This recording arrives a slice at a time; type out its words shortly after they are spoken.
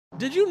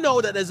Did you know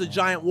that there's a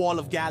giant wall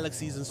of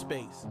galaxies in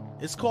space?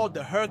 It's called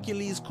the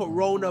Hercules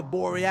Corona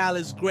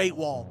Borealis Great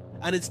Wall,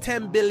 and it's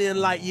 10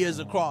 billion light years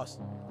across.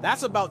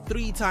 That's about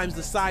 3 times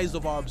the size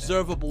of our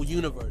observable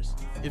universe.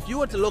 If you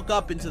were to look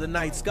up into the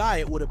night sky,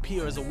 it would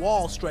appear as a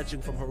wall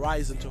stretching from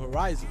horizon to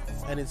horizon,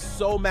 and it's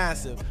so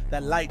massive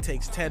that light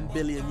takes 10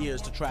 billion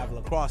years to travel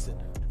across it.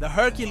 The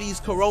Hercules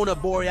Corona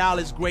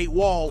Borealis Great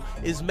Wall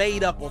is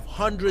made up of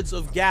hundreds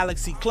of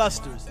galaxy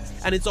clusters,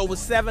 and it's over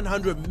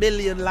 700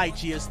 million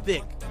light years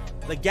thick.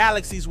 The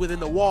galaxies within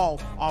the wall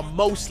are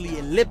mostly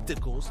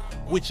ellipticals,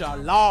 which are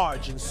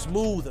large and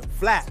smooth and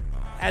flat,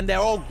 and they're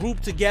all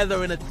grouped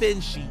together in a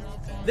thin sheet.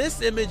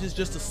 This image is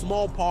just a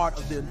small part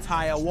of the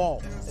entire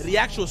wall. The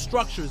actual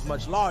structure is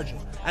much larger,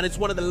 and it's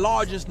one of the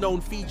largest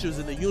known features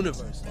in the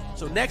universe.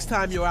 So next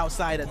time you're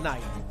outside at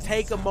night,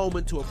 take a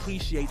moment to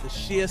appreciate the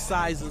sheer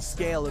size and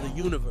scale of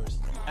the universe.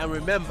 And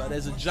remember,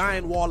 there's a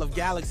giant wall of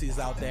galaxies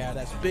out there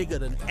that's bigger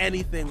than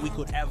anything we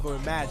could ever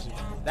imagine.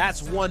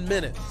 That's 1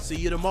 minute. See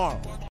you tomorrow.